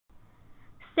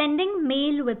Sending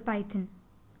mail with Python.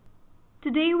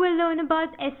 Today we'll learn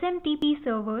about SMTP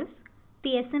servers,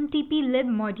 the smtplib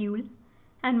module,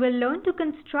 and we'll learn to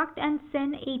construct and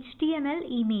send HTML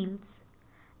emails.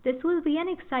 This will be an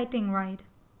exciting ride.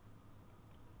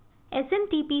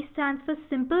 SMTP stands for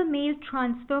Simple Mail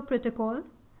Transfer Protocol.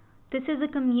 This is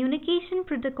a communication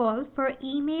protocol for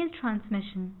email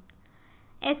transmission.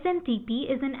 SMTP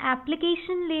is an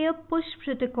application layer push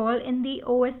protocol in the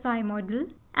OSI model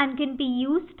and can be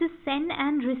used to send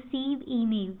and receive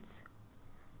emails.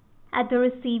 At the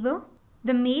receiver,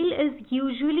 the mail is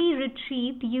usually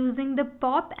retrieved using the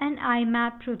POP and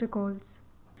IMAP protocols.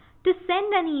 To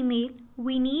send an email,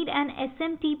 we need an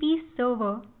SMTP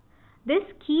server. This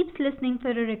keeps listening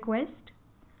for a request.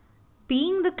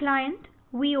 Being the client,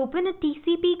 we open a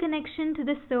TCP connection to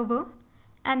the server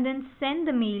and then send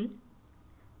the mail.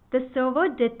 The server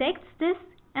detects this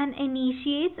and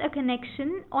initiates a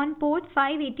connection on port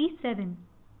 587.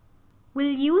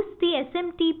 We'll use the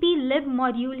smtplib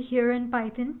module here in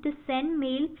Python to send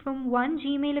mail from one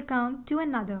Gmail account to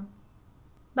another.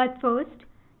 But first,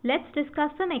 let's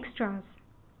discuss some extras.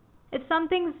 If some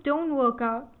things don't work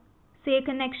out, say a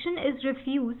connection is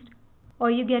refused,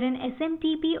 or you get an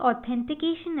SMTP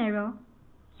authentication error,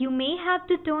 you may have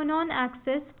to turn on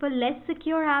access for less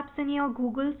secure apps in your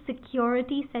Google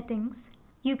security settings.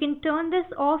 You can turn this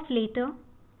off later.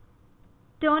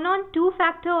 Turn on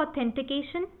two-factor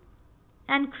authentication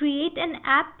and create an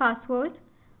app password.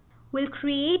 We'll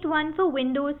create one for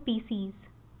Windows PCs.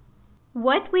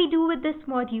 What we do with this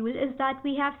module is that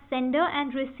we have sender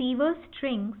and receiver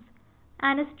strings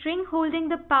and a string holding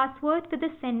the password for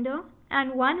the sender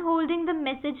and one holding the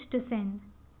message to send.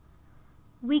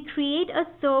 We create a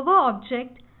server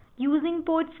object using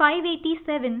port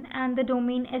 587 and the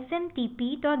domain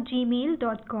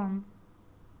smtp.gmail.com.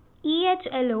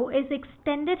 EHLO is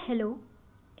extended hello.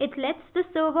 It lets the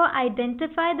server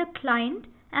identify the client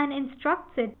and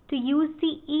instructs it to use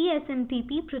the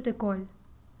eSMTP protocol.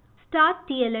 Start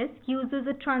TLS uses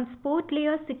a transport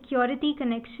layer security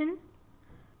connection.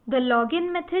 The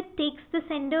login method takes the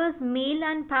sender's mail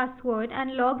and password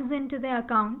and logs into their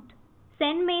account.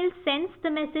 SendMail sends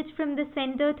the message from the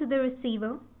sender to the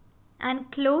receiver,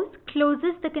 and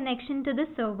closes the connection to the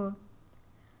server.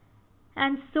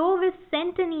 And so we've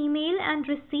sent an email and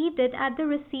received it at the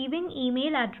receiving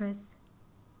email address.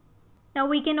 Now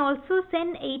we can also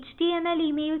send HTML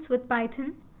emails with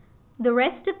Python. The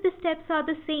rest of the steps are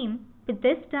the same, but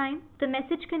this time the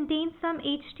message contains some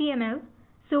HTML,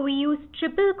 so we use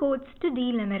triple quotes to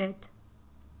delimit it.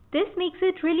 This makes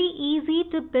it really easy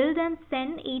to build and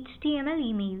send HTML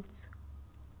emails.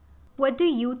 What do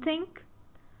you think?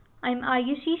 I'm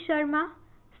Ayushi Sharma.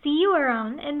 See you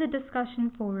around in the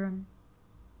discussion forum.